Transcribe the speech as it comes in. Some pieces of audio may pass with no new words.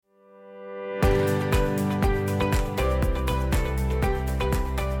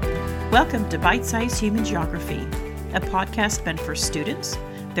Welcome to Bite Size Human Geography, a podcast meant for students,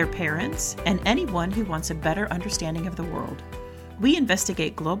 their parents, and anyone who wants a better understanding of the world. We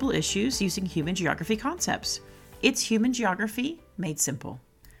investigate global issues using human geography concepts. It's human geography made simple.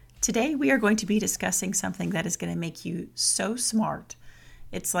 Today we are going to be discussing something that is going to make you so smart.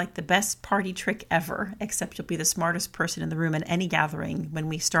 It's like the best party trick ever, except you'll be the smartest person in the room at any gathering when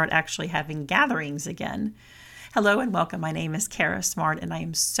we start actually having gatherings again. Hello and welcome. My name is Kara Smart, and I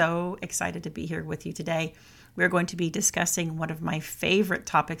am so excited to be here with you today. We're going to be discussing one of my favorite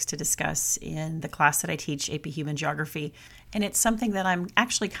topics to discuss in the class that I teach, AP Human Geography, and it's something that I'm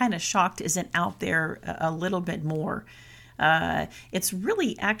actually kind of shocked isn't out there a little bit more. It's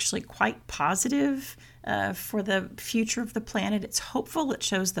really actually quite positive for the future of the planet. It's hopeful. It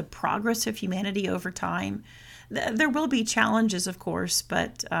shows the progress of humanity over time. There will be challenges, of course,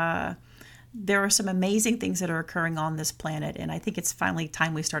 but there are some amazing things that are occurring on this planet, and I think it's finally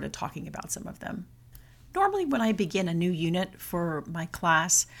time we started talking about some of them. Normally, when I begin a new unit for my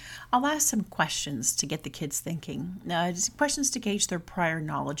class, I'll ask some questions to get the kids thinking, questions to gauge their prior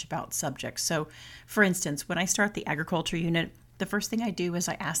knowledge about subjects. So, for instance, when I start the agriculture unit, the first thing I do is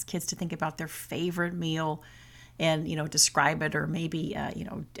I ask kids to think about their favorite meal and, describe it, or maybe,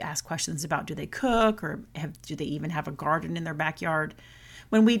 ask questions about do they cook, or do they even have a garden in their backyard.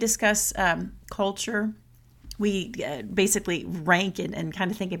 When we discuss culture, we basically rank and kind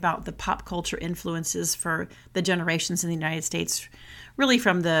of think about the pop culture influences for the generations in the United States, really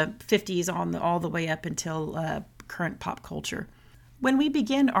from the 50s all the way up until current pop culture. When we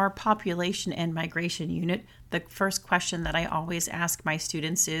begin our population and migration unit, the first question that I always ask my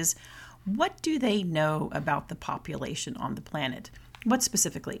students is, what do they know about the population on the planet? What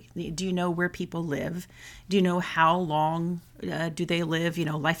specifically? Do you know where people live? Do you know how long do they live?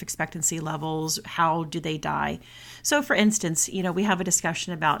 Life expectancy levels. How do they die? So, for instance, we have a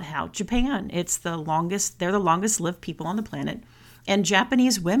discussion about how Japan, they're the longest lived people on the planet. And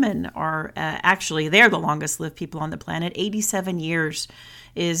Japanese women are they're the longest lived people on the planet. 87 years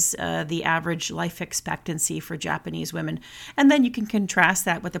is the average life expectancy for Japanese women. And then you can contrast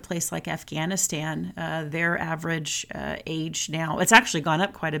that with a place like Afghanistan. Their average age now, it's actually gone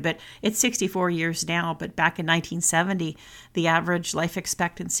up quite a bit. It's 64 years now, but back in 1970, the average life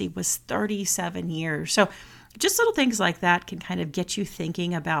expectancy was 37 years. So just little things like that can kind of get you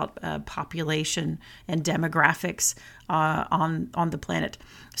thinking about population and demographics on the planet.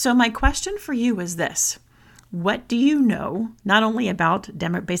 So my question for you is this. What do you know, not only about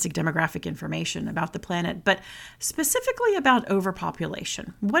basic demographic information about the planet, but specifically about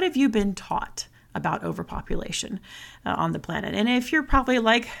overpopulation? What have you been taught about overpopulation on the planet? And if you're probably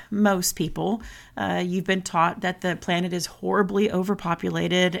like most people, you've been taught that the planet is horribly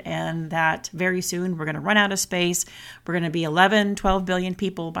overpopulated and that very soon we're going to run out of space. We're going to be 11, 12 billion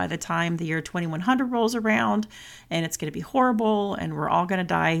people by the time the year 2100 rolls around, and it's going to be horrible, and we're all going to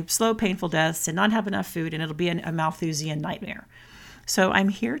die slow, painful deaths and not have enough food, and it'll be a Malthusian nightmare. So I'm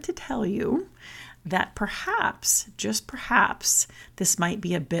here to tell you that perhaps, just perhaps, this might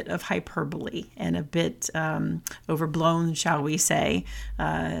be a bit of hyperbole and a bit overblown, shall we say,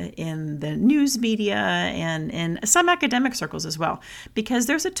 in the news media and in some academic circles as well, because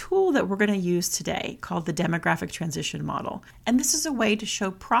there's a tool that we're going to use today called the demographic transition model. And this is a way to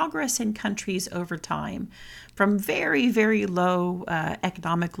show progress in countries over time from very, very low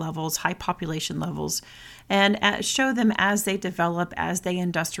economic levels, high population levels, and show them as they develop, as they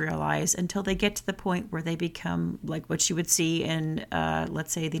industrialize, until they get to the point where they become like what you would see in,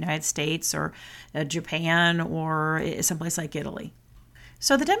 let's say, the United States or Japan or someplace like Italy.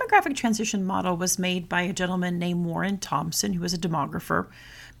 So the demographic transition model was made by a gentleman named Warren Thompson, who was a demographer,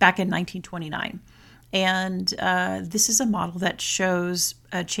 back in 1929. And this is a model that shows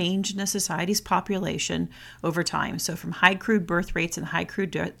a change in a society's population over time. So from high crude birth rates and high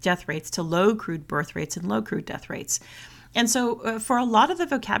crude death rates to low crude birth rates and low crude death rates. And so for a lot of the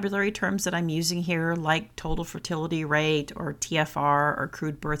vocabulary terms that I'm using here, like total fertility rate or TFR or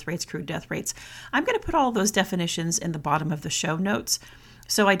crude birth rates, crude death rates, I'm going to put all those definitions in the bottom of the show notes,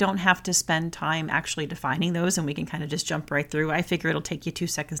 so I don't have to spend time actually defining those, and we can kind of just jump right through. I figure it'll take you 2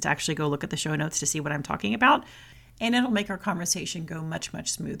 seconds to actually go look at the show notes to see what I'm talking about, and it'll make our conversation go much,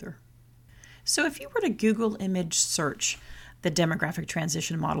 much smoother. So if you were to Google image search the demographic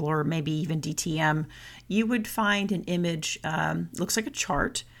transition model, or maybe even DTM, you would find an image, looks like a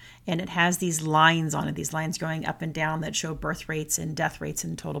chart, and it has these lines on it, these lines going up and down that show birth rates and death rates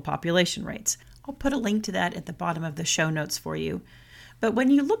and total population rates. I'll put a link to that at the bottom of the show notes for you. But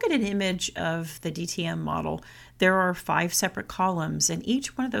when you look at an image of the DTM model, there are 5 separate columns, and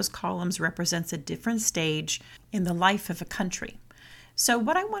each one of those columns represents a different stage in the life of a country. So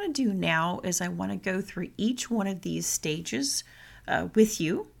what I want to do now is I want to go through each one of these stages with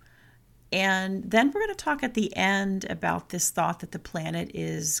you. And then we're going to talk at the end about this thought that the planet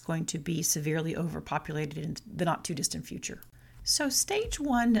is going to be severely overpopulated in the not too distant future. So stage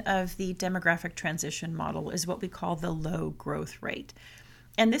one of the demographic transition model is what we call the low growth rate.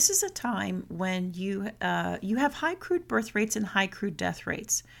 And this is a time when you have high crude birth rates and high crude death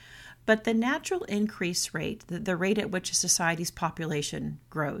rates. But the natural increase rate, the rate at which a society's population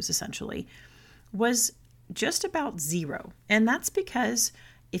grows essentially, was just about zero. And that's because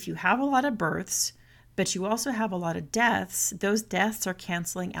if you have a lot of births, but you also have a lot of deaths, those deaths are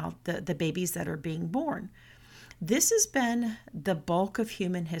canceling out the babies that are being born. This has been the bulk of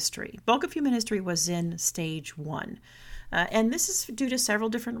human history. Bulk of human history was in stage one. And this is due to several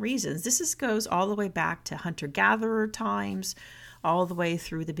different reasons. This goes all the way back to hunter-gatherer times, all the way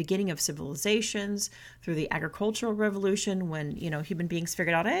through the beginning of civilizations, through the agricultural revolution when, human beings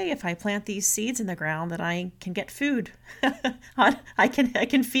figured out, hey, if I plant these seeds in the ground, then I can get food. I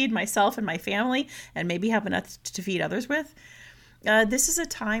can feed myself and my family and maybe have enough to feed others with. This is a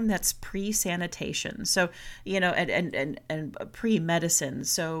time that's pre-sanitation, so and pre-medicine.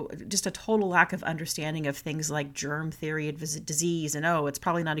 So just a total lack of understanding of things like germ theory of disease, and it's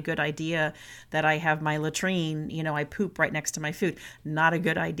probably not a good idea that I have my latrine. I poop right next to my food. Not a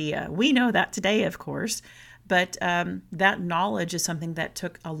good idea. We know that today, of course, but that knowledge is something that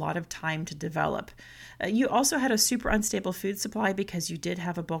took a lot of time to develop. You also had a super unstable food supply because you did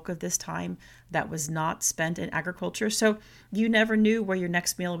have a bulk of this time that was not spent in agriculture. So you never knew where your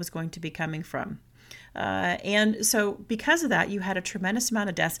next meal was going to be coming from. And so because of that, you had a tremendous amount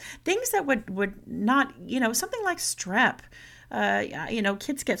of deaths, things that would not, something like strep.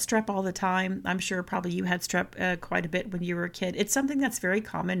 Kids get strep all the time. I'm sure probably you had strep quite a bit when you were a kid. It's something that's very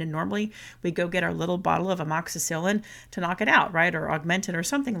common, and normally we go get our little bottle of amoxicillin to knock it out, right? Or Augmentin or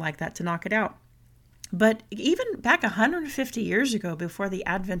something like that to knock it out. But even back 150 years ago, before the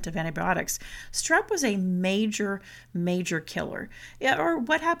advent of antibiotics, strep was a major, major killer. Yeah, or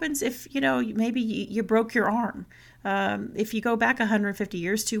what happens if, maybe you broke your arm? If you go back 150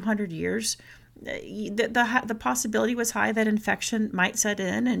 years, 200 years, the possibility was high that infection might set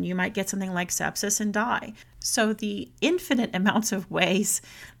in and you might get something like sepsis and die. So the infinite amounts of ways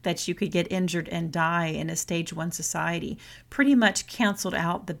that you could get injured and die in a stage one society pretty much canceled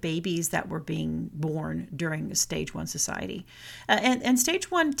out the babies that were being born during the stage one society. And stage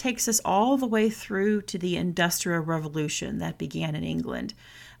one takes us all the way through to the Industrial Revolution that began in England.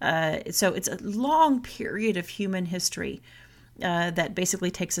 So it's a long period of human history that basically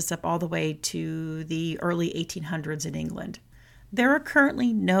takes us up all the way to the early 1800s in England. There are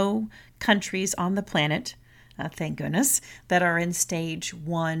currently no countries on the planet, thank goodness, that are in stage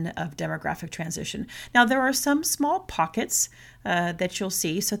one of demographic transition. Now, there are some small pockets that you'll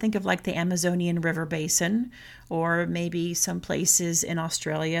see. So think of like the Amazonian River Basin, or maybe some places in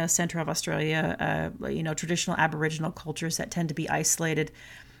Australia, center of Australia, traditional Aboriginal cultures that tend to be isolated.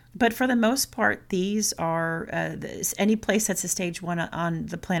 But for the most part, these are any place that's a stage one on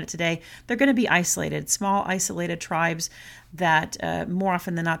the planet today, they're going to be isolated, small isolated tribes that more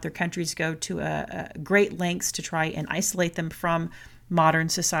often than not, their countries go to great lengths to try and isolate them from modern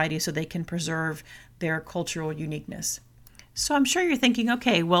society so they can preserve their cultural uniqueness. So I'm sure you're thinking,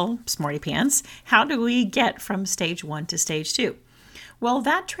 okay, well, smarty pants, how do we get from stage one to stage two? Well,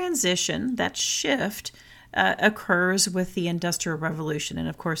 that transition, that shift, occurs with the Industrial Revolution. And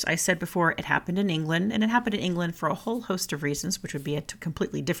of course, I said before, it happened in England, and it happened in England for a whole host of reasons, which would be a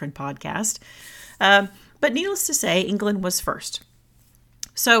completely different podcast. But needless to say, England was first.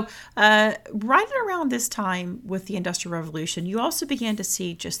 So right around this time with the Industrial Revolution, you also began to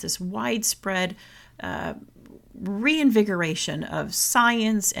see just this widespread reinvigoration of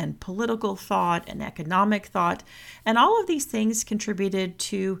science and political thought and economic thought. And all of these things contributed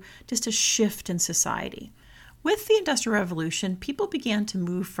to just a shift in society. With the Industrial Revolution, people began to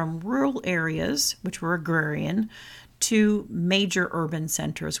move from rural areas, which were agrarian, to major urban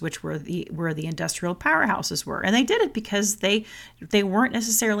centers, which were where the industrial powerhouses were. And they did it because they weren't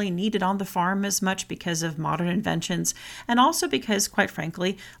necessarily needed on the farm as much because of modern inventions, and also because, quite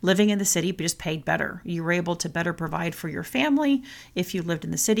frankly, living in the city just paid better. You were able to better provide for your family if you lived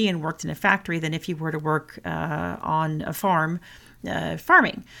in the city and worked in a factory than if you were to work on a farm.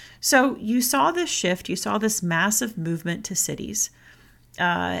 Farming. So you saw this shift, you saw this massive movement to cities.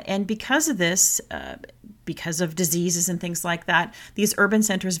 And because of this, because of diseases and things like that, these urban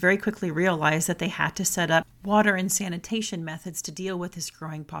centers very quickly realized that they had to set up water and sanitation methods to deal with this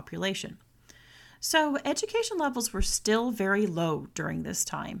growing population. So education levels were still very low during this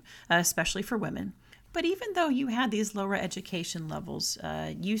time, especially for women. But even though you had these lower education levels,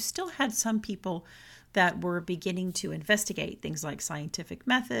 you still had some people that were beginning to investigate things like scientific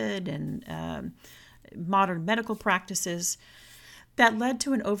method and modern medical practices that led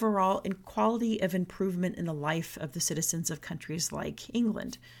to an overall quality of improvement in the life of the citizens of countries like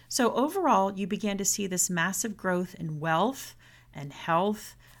England. So overall, you began to see this massive growth in wealth and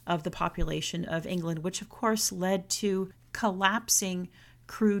health of the population of England, which of course led to collapsing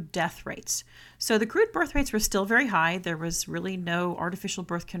crude death rates. So the crude birth rates were still very high. There was really no artificial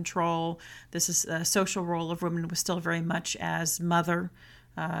birth control. This is a social role of women was still very much as mother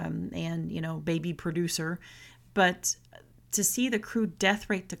and baby producer. But to see the crude death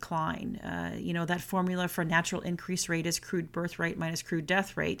rate decline, that formula for natural increase rate is crude birth rate minus crude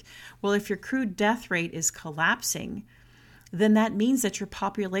death rate. Well, if your crude death rate is collapsing, then that means that your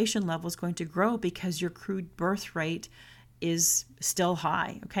population level is going to grow because your crude birth rate is still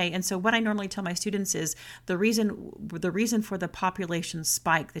high. Okay. And so what I normally tell my students is the reason for the population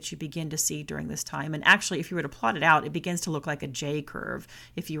spike that you begin to see during this time. And actually, if you were to plot it out, it begins to look like a J curve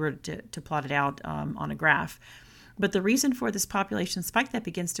if you were to plot it out on a graph. But the reason for this population spike that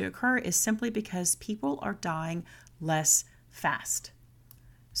begins to occur is simply because people are dying less fast.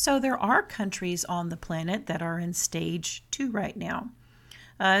 So there are countries on the planet that are in stage 2 right now.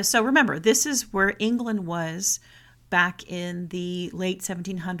 So remember, this is where England was back in the late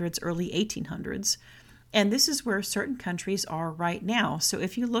 1700s, early 1800s. And this is where certain countries are right now. So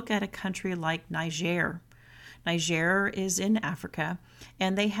if you look at a country like Niger is in Africa,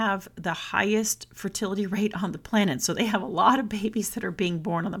 and they have the highest fertility rate on the planet. So they have a lot of babies that are being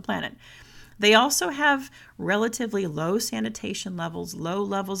born on the planet. They also have relatively low sanitation levels, low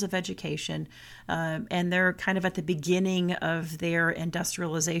levels of education, and they're kind of at the beginning of their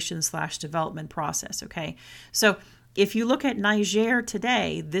industrialization/development process, okay? So if you look at Niger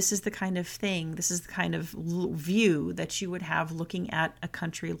today, this is the kind of view that you would have looking at a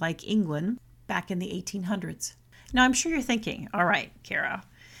country like England back in the 1800s. Now, I'm sure you're thinking, all right, Kara,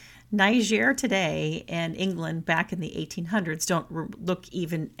 Niger today and England back in the 1800s don't look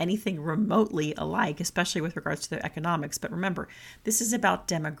even anything remotely alike, especially with regards to their economics. But remember, this is about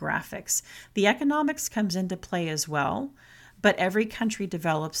demographics. The economics comes into play as well, but every country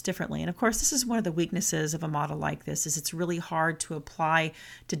develops differently. And of course, this is one of the weaknesses of a model like this, is it's really hard to apply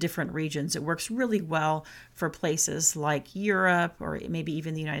to different regions. It works really well for places like Europe or maybe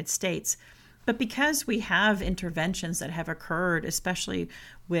even the United States. But because we have interventions that have occurred, especially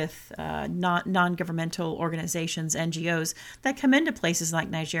with non-governmental organizations, NGOs, that come into places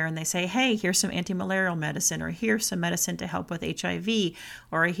like Niger and they say, hey, here's some anti-malarial medicine, or here's some medicine to help with HIV,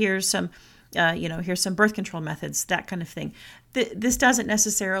 or here's some birth control methods, that kind of thing. This doesn't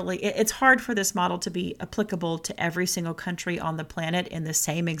necessarily, it's hard for this model to be applicable to every single country on the planet in the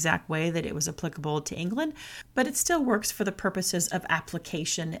same exact way that it was applicable to England, but it still works for the purposes of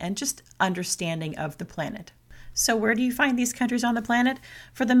application and just understanding of the planet. So where do you find these countries on the planet?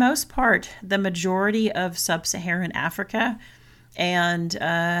 For the most part, the majority of sub-Saharan Africa and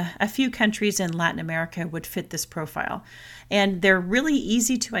a few countries in Latin America would fit this profile. And they're really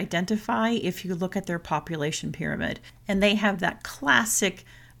easy to identify if you look at their population pyramid. And they have that classic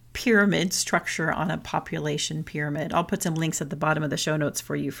pyramid structure on a population pyramid. I'll put some links at the bottom of the show notes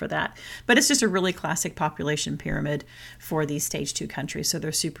for you for that. But it's just a really classic population pyramid for these stage 2 countries, so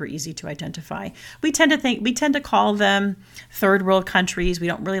they're super easy to identify. We tend to call them third world countries. We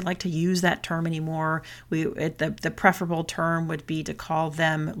don't really like to use that term anymore. The preferable term would be to call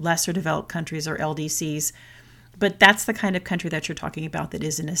them lesser developed countries, or LDCs. But that's the kind of country that you're talking about that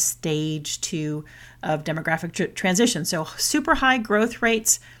is in a stage 2 of demographic transition. So super high growth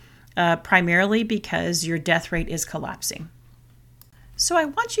rates, primarily because your death rate is collapsing. So I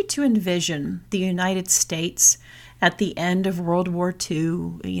want you to envision the United States at the end of World War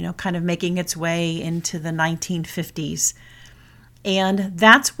II, kind of making its way into the 1950s. And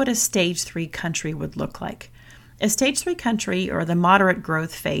that's what a stage 3 country would look like. A stage 3 country, or the moderate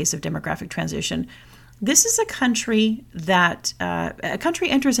growth phase of demographic transition, this is a country that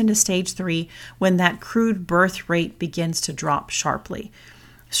enters into stage 3 when that crude birth rate begins to drop sharply.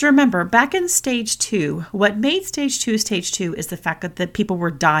 So remember, back in stage 2, what made stage 2 is the fact that people were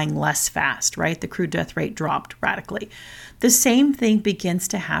dying less fast, right? The crude death rate dropped radically. The same thing begins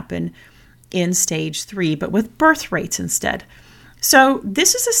to happen in stage 3, but with birth rates instead. So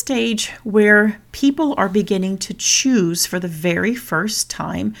this is a stage where people are beginning to choose for the very first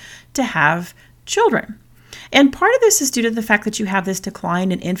time to have children. And part of this is due to the fact that you have this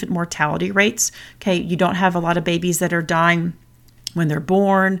decline in infant mortality rates. Okay, you don't have a lot of babies that are dying when they're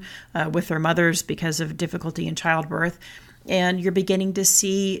born with their mothers because of difficulty in childbirth. And you're beginning to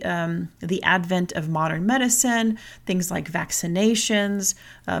see the advent of modern medicine, things like vaccinations,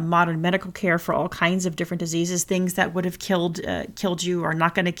 modern medical care for all kinds of different diseases, things that would have killed you are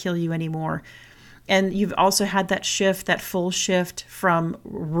not going to kill you anymore. And you've also had that shift, that full shift from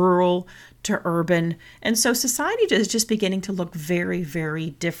rural to urban. And so society is just beginning to look very,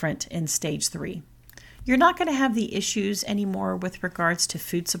 very different in stage 3. You're not going to have the issues anymore with regards to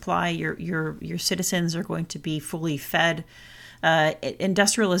food supply. Your citizens are going to be fully fed.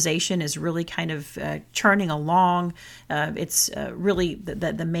 Industrialization is really kind of churning along. It's really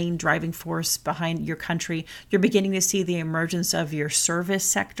the main driving force behind your country. You're beginning to see the emergence of your service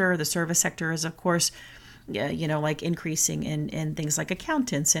sector. The service sector is, of course, like increasing in things like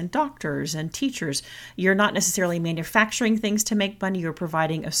accountants and doctors and teachers. You're not necessarily manufacturing things to make money. You're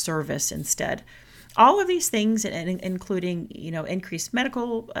providing a service instead. All of these things, including increased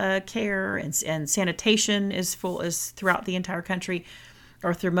medical care and sanitation is throughout the entire country,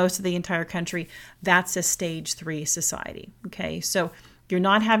 or through most of the entire country. That's a stage 3 society. Okay, so you're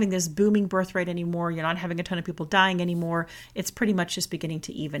not having this booming birth rate anymore. You're not having a ton of people dying anymore. It's pretty much just beginning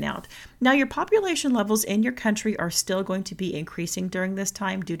to even out. Now, your population levels in your country are still going to be increasing during this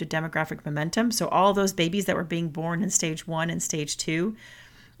time due to demographic momentum. So all those babies that were being born in stage 1 and stage 2.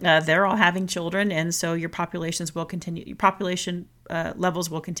 They're all having children, and so your population levels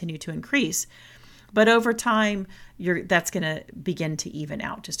will continue to increase. But over time, that's going to begin to even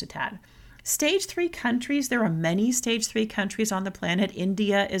out just a tad. Stage 3 countries, there are many stage 3 countries on the planet.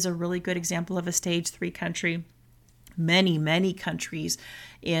 India is a really good example of a stage 3 country. Many, many countries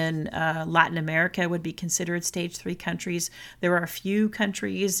in Latin America would be considered stage 3 countries. There are a few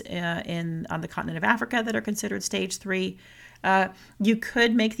countries on the continent of Africa that are considered stage 3. You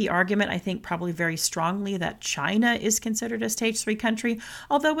could make the argument, I think probably very strongly, that China is considered a stage 3 country.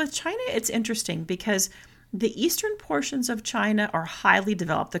 Although with China, it's interesting because the eastern portions of China are highly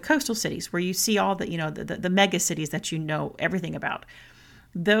developed. The coastal cities where you see all the mega cities that you know everything about.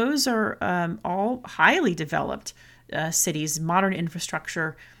 Those are all highly developed cities, modern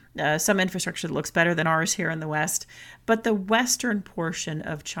infrastructure, some infrastructure that looks better than ours here in the West. But the western portion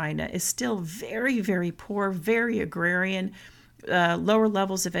of China is still very, very poor, very agrarian, lower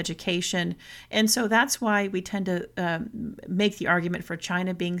levels of education. And so that's why we tend to make the argument for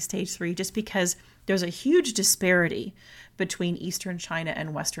China being stage 3, just because there's a huge disparity between Eastern China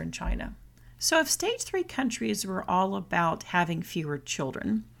and Western China. So if stage 3 countries were all about having fewer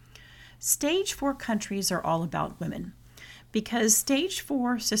children, stage 4 countries are all about women. Because stage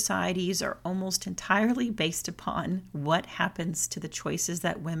 4 societies are almost entirely based upon what happens to the choices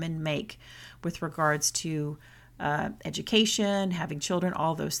that women make with regards to education, having children,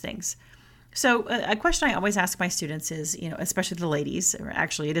 all those things. So a question I always ask my students is, especially the ladies, or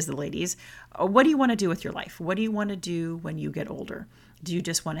actually it is the ladies, what do you want to do with your life? What do you want to do when you get older? Do you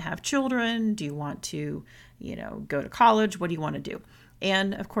just want to have children? Do you want to, go to college? What do you want to do?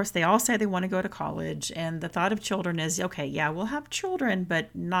 And of course, they all say they want to go to college. And the thought of children is, okay, yeah, we'll have children,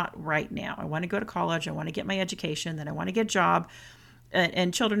 but not right now. I want to go to college. I want to get my education. Then I want to get a job.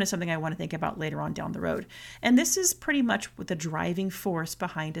 And children is something I want to think about later on down the road. And this is pretty much the driving force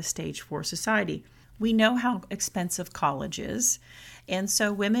behind a stage 4 society. We know how expensive college is. And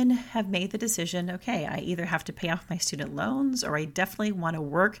so women have made the decision, okay, I either have to pay off my student loans or I definitely want to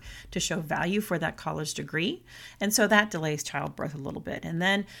work to show value for that college degree. And so that delays childbirth a little bit. And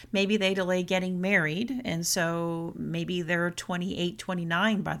then maybe they delay getting married. And so maybe they're 28,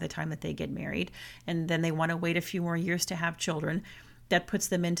 29 by the time that they get married. And then they want to wait a few more years to have children. That puts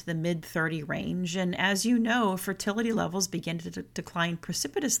them into the mid-30 range. And as you know, fertility levels begin to decline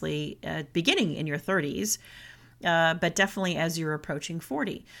precipitously beginning in your 30s, but definitely as you're approaching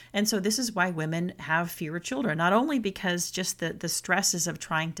 40. And so this is why women have fewer children, not only because just the stresses of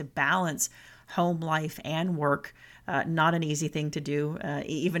trying to balance home life and work, not an easy thing to do,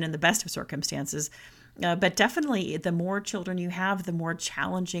 even in the best of circumstances, but definitely the more children you have, the more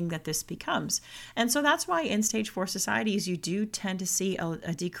challenging that this becomes. And so that's why in stage 4 societies, you do tend to see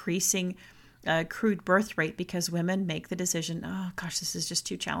a decreasing crude birth rate, because women make the decision, oh gosh, this is just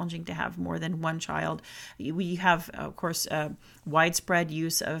too challenging to have more than one child. We have, of course, widespread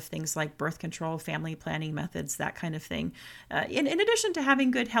use of things like birth control, family planning methods, that kind of thing, in addition to having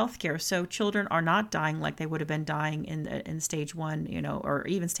good health care. So children are not dying like they would have been dying in stage 1, or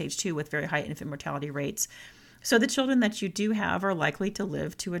even stage 2 with very high infant mortality rates. So the children that you do have are likely to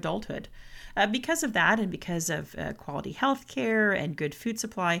live to adulthood. Because of that, and because of quality health care and good food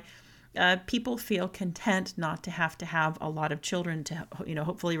supply, people feel content not to have a lot of children to,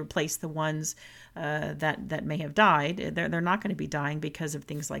 hopefully replace the ones that may have died. They're not going to be dying because of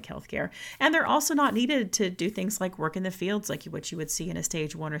things like healthcare. And they're also not needed to do things like work in the fields like what you would see in a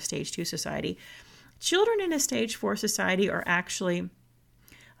stage 1 or stage 2 society. Children in a stage 4 society are actually,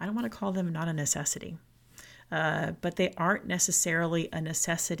 I don't want to call them not a necessity, but they aren't necessarily a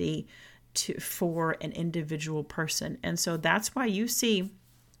necessity for an individual person. And so that's why you see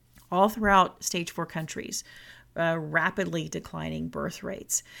all throughout stage 4 countries rapidly declining birth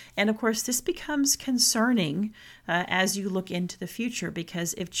rates. And of course, this becomes concerning as you look into the future,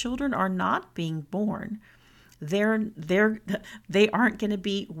 because if children are not being born, they aren't going to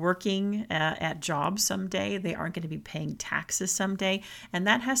be working at jobs someday. They aren't going to be paying taxes someday. And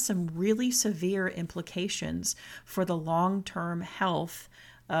that has some really severe implications for the long-term health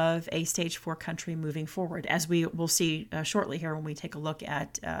of a stage 4 country moving forward, as we will see shortly here when we take a look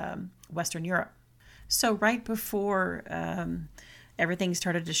at Western Europe. So right before everything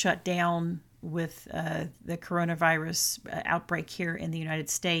started to shut down with the coronavirus outbreak here in the United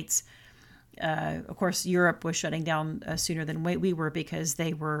States, of course, Europe was shutting down sooner than we were, because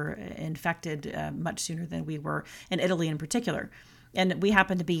they were infected much sooner than we were, in Italy in particular. And we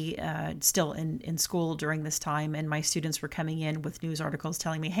happened to be still in school during this time, and my students were coming in with news articles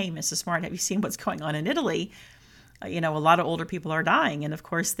telling me, "Hey, Mrs. Smart, have you seen what's going on in Italy? A lot of older people are dying." And of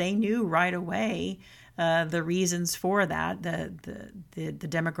course, they knew right away the reasons for that, the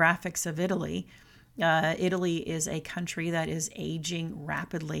demographics of Italy. Italy is a country that is aging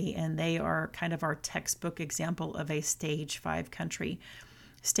rapidly, and they are kind of our textbook example of a stage 5 country.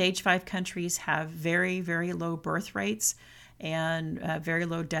 Stage 5 countries have very, very low birth rates and very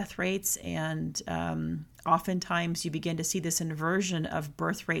low death rates. And oftentimes you begin to see this inversion of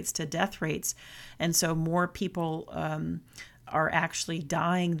birth rates to death rates. And so more people are actually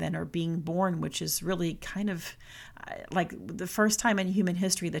dying than are being born, which is really kind of like the first time in human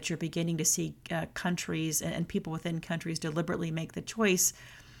history that you're beginning to see countries and people within countries deliberately make the choice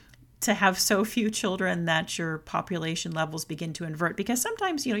to have so few children that your population levels begin to invert. Because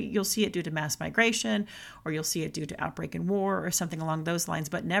sometimes, you'll see it due to mass migration, or you'll see it due to outbreak in war or something along those lines,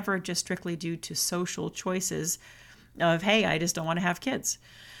 but never just strictly due to social choices of, hey, I just don't want to have kids.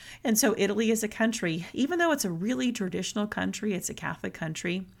 And so Italy is a country, even though it's a really traditional country, it's a Catholic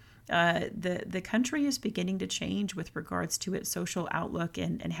country, the country is beginning to change with regards to its social outlook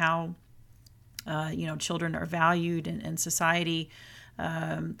and how, children are valued in society.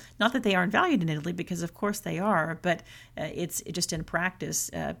 Not that they aren't valued in Italy, because of course they are, but it's just in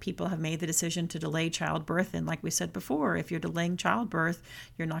practice, people have made the decision to delay childbirth. And like we said before, if you're delaying childbirth,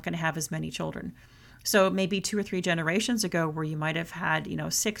 you're not going to have as many children. So maybe 2 or 3 generations ago, where you might have had,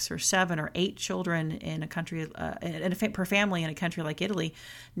 6 or 7 or 8 children in a country, per family in a country like Italy,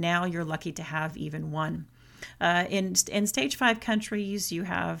 now you're lucky to have even 1. In stage 5 countries, you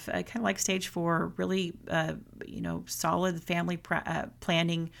have kind of like stage 4, really, solid family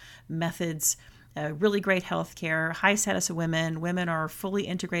planning methods, really great health care, high status of women. Women are fully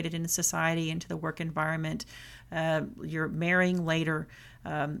integrated into society, into the work environment. You're marrying later,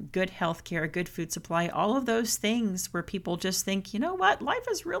 good health care, good food supply, all of those things where people just think, what, life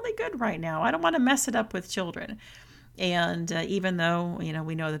is really good right now. I don't want to mess it up with children. And even though,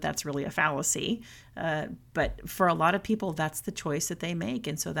 we know that that's really a fallacy, but for a lot of people, that's the choice that they make.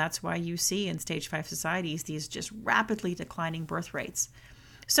 And so that's why you see in stage 5 societies these just rapidly declining birth rates.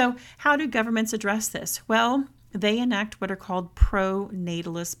 So how do governments address this? Well, they enact what are called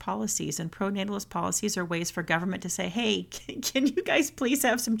pro-natalist policies. And pro-natalist policies are ways for government to say, hey, can you guys please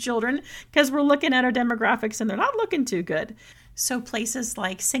have some children? Because we're looking at our demographics and they're not looking too good. So places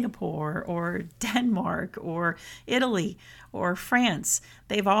like Singapore or Denmark or Italy or France,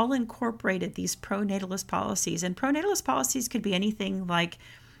 they've all incorporated these pro-natalist policies. And pro-natalist policies could be anything like,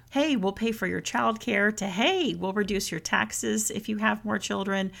 hey, we'll pay for your childcare, to, hey, we'll reduce your taxes if you have more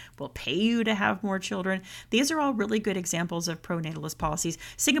children, we'll pay you to have more children. These are all really good examples of pro-natalist policies.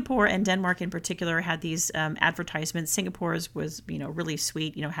 Singapore and Denmark in particular had these advertisements. Singapore's was, really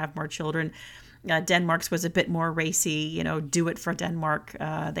sweet, have more children. Denmark's was a bit more racy, do it for Denmark.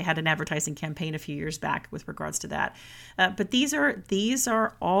 They had an advertising campaign a few years back with regards to that. But these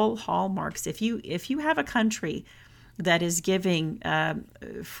are all hallmarks. If you have a country that is giving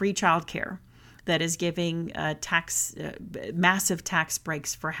free childcare, that is giving massive tax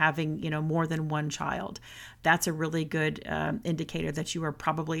breaks for having more than one child, that's a really good indicator that you are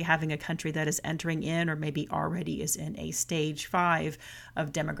probably having a country that is entering in, or maybe already is in, a stage 5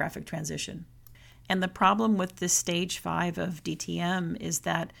 of demographic transition. And the problem with this stage 5 of DTM is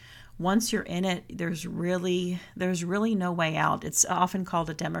that once you're in it, there's really no way out. It's often called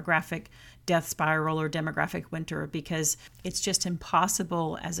a demographic death spiral or demographic winter, because it's just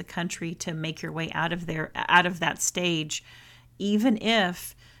impossible as a country to make your way out of that stage, even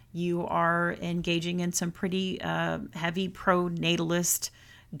if you are engaging in some pretty heavy pro-natalist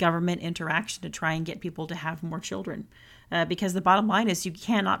government interaction to try and get people to have more children. Because the bottom line is you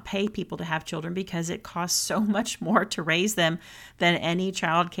cannot pay people to have children because it costs so much more to raise them than any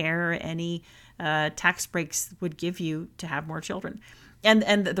child care or any tax breaks would give you to have more children.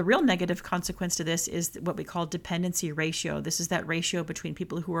 And the real negative consequence to this is what we call dependency ratio. This is that ratio between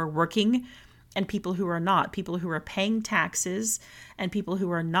people who are working and people who are not, people who are paying taxes and people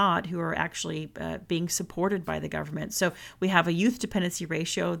who are not, who are actually being supported by the government. So we have a youth dependency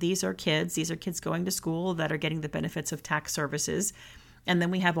ratio. These are kids going to school that are getting the benefits of tax services. And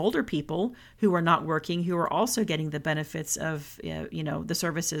then we have older people who are not working, who are also getting the benefits of the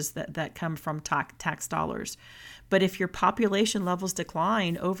services that come from tax dollars. But if your population levels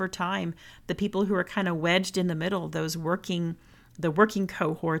decline over time, the people who are kind of wedged in the middle, the working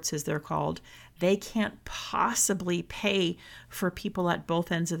cohorts, as they're called, they can't possibly pay for people at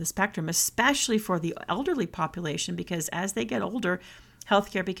both ends of the spectrum, especially for the elderly population, because as they get older,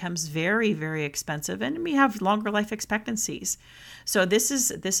 healthcare becomes very, very expensive, and we have longer life expectancies. So this is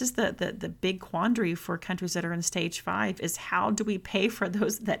the big quandary for countries that are in stage 5 is how do we pay for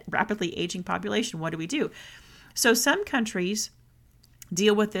that rapidly aging population? What do we do? So some countries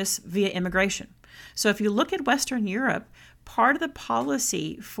deal with this via immigration. So if you look at Western Europe, part of the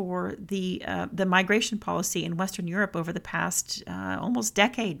policy for the migration policy in Western Europe over the past almost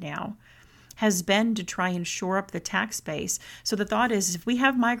decade now has been to try and shore up the tax base. So the thought is if we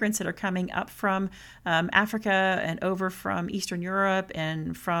have migrants that are coming up from Africa and over from Eastern Europe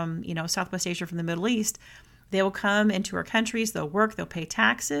and from Southwest Asia, from the Middle East, they will come into our countries, they'll work, they'll pay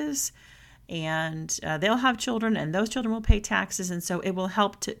taxes, and they'll have children, and those children will pay taxes, and so it will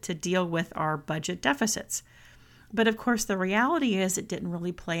help to deal with our budget deficits. But of course, the reality is it didn't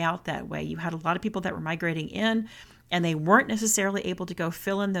really play out that way. You had a lot of people that were migrating in, and they weren't necessarily able to go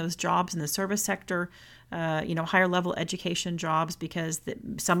fill in those jobs in the service sector, higher level education jobs, because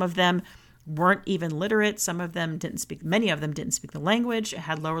some of them weren't even literate. Many of them didn't speak the language,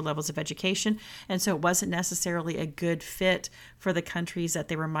 had lower levels of education. And so it wasn't necessarily a good fit for the countries that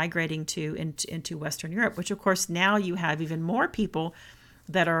they were migrating to into Western Europe, which of course now you have even more people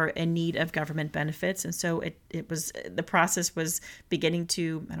that are in need of government benefits. And so the process was beginning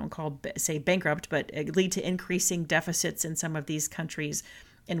to, I don't say bankrupt, but lead to increasing deficits in some of these countries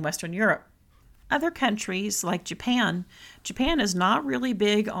in Western Europe. Other countries like Japan is not really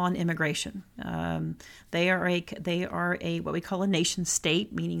big on immigration. They are a what we call a nation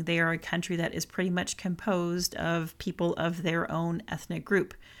state, meaning they are a country that is pretty much composed of people of their own ethnic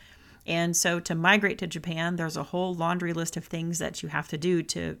group. And so to migrate to Japan, there's a whole laundry list of things that you have to do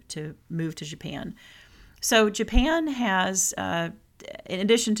to move to Japan. So Japan has, in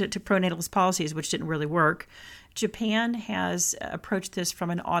addition to pro-natalist policies, which didn't really work, Japan has approached this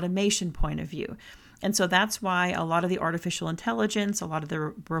from an automation point of view. And so that's why a lot of the artificial intelligence, a lot of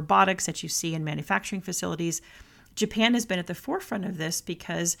the robotics that you see in manufacturing facilities, Japan has been at the forefront of this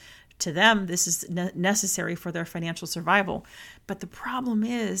because to them, this is necessary for their financial survival. But the problem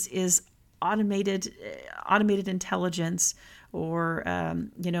is automated intelligence or,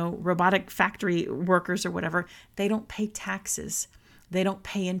 robotic factory workers or whatever, they don't pay taxes. They don't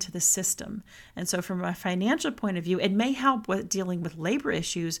pay into the system. And so from a financial point of view, it may help with dealing with labor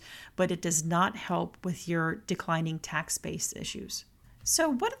issues, but it does not help with your declining tax-based issues.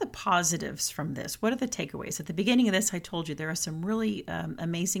 So what are the positives from this? What are the takeaways? At the beginning of this, I told you there are some really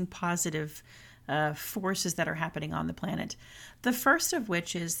amazing positive forces that are happening on the planet. The first of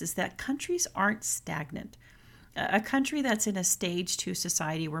which is that countries aren't stagnant. A country that's in a stage 2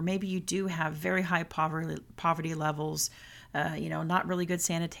 society where maybe you do have very high poverty levels, not really good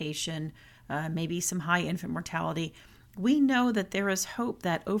sanitation, maybe some high infant mortality. We know that there is hope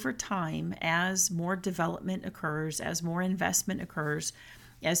that over time, as more development occurs, as more investment occurs,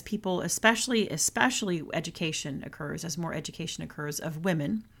 as people, especially education occurs, as more education occurs of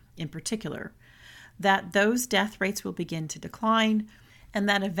women in particular, that those death rates will begin to decline, and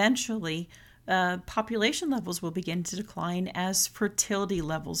that eventually population levels will begin to decline as fertility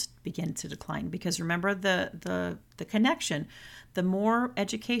levels begin to decline. Because remember the connection, the more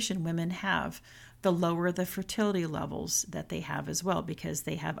education women have, the lower the fertility levels that they have as well, because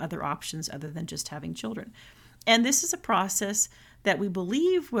they have other options other than just having children. And this is a process that we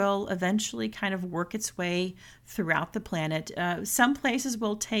believe will eventually kind of work its way throughout the planet. Some places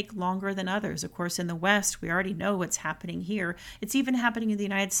will take longer than others. Of course, in the West, we already know what's happening here. It's even happening in the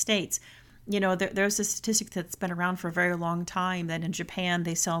United States. There's a statistic that's been around for a very long time that in Japan,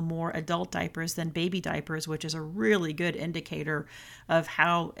 they sell more adult diapers than baby diapers, which is a really good indicator of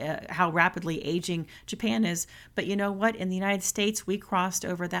how rapidly aging Japan is. But you know what? In the United States, we crossed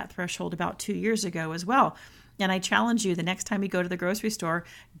over that threshold about 2 years ago as well. And I challenge you, the next time you go to the grocery store,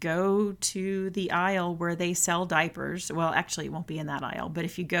 go to the aisle where they sell diapers. Well, actually, it won't be in that aisle. But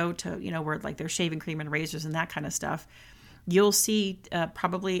if you go to, where like there's shaving cream and razors and that kind of stuff, you'll see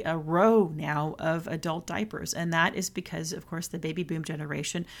probably a row now of adult diapers. And that is because, of course, the baby boom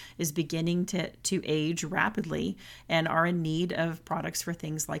generation is beginning to age rapidly and are in need of products for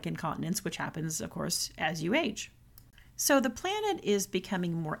things like incontinence, which happens, of course, as you age. So the planet is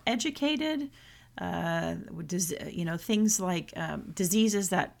becoming more educated. Things like diseases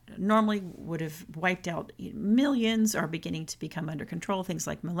that normally would have wiped out millions are beginning to become under control, things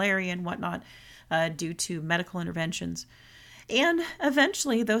like malaria and whatnot, due to medical interventions. And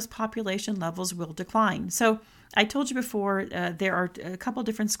eventually those population levels will decline. So I told you before, there are a couple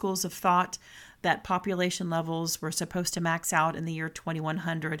different schools of thought that population levels were supposed to max out in the year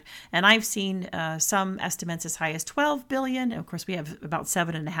 2100. And I've seen some estimates as high as 12 billion. Of course, we have about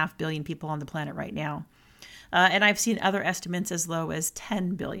 7.5 billion people on the planet right now. And I've seen other estimates as low as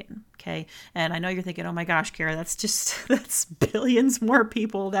 10 billion. Okay. And I know you're thinking, oh my gosh, Kara, that's billions more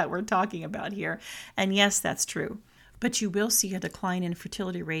people that we're talking about here. And yes, that's true. But you will see a decline in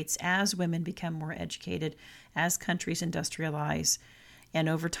fertility rates as women become more educated, as countries industrialize. And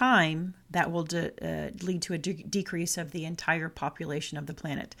over time, that will lead to a decrease of the entire population of the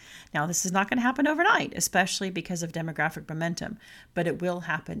planet. Now, this is not going to happen overnight, especially because of demographic momentum, but it will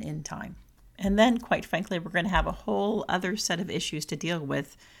happen in time. And then, quite frankly, we're going to have a whole other set of issues to deal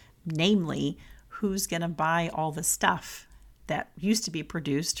with, namely, who's going to buy all the stuff that used to be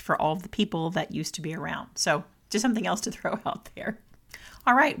produced for all the people that used to be around. So just something else to throw out there.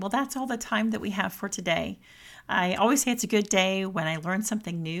 All right, well, that's all the time that we have for today. I always say it's a good day when I learn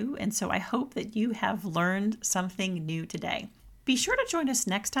something new, and so I hope that you have learned something new today. Be sure to join us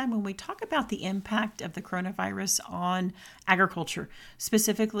next time when we talk about the impact of the coronavirus on agriculture,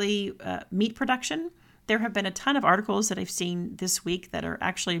 specifically meat production. There have been a ton of articles that I've seen this week that are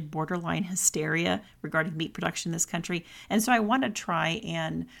actually borderline hysteria regarding meat production in this country, and so I want to try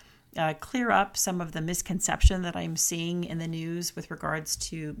and clear up some of the misconception that I'm seeing in the news with regards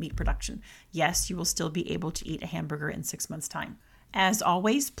to meat production. Yes, you will still be able to eat a hamburger in 6 months' time. As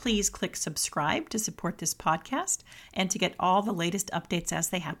always, please click subscribe to support this podcast and to get all the latest updates as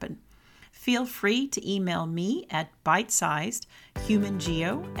they happen. Feel free to email me at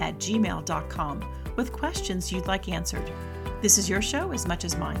bitesizedhumangeo@gmail.com with questions you'd like answered. This is your show as much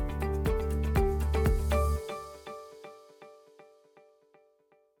as mine.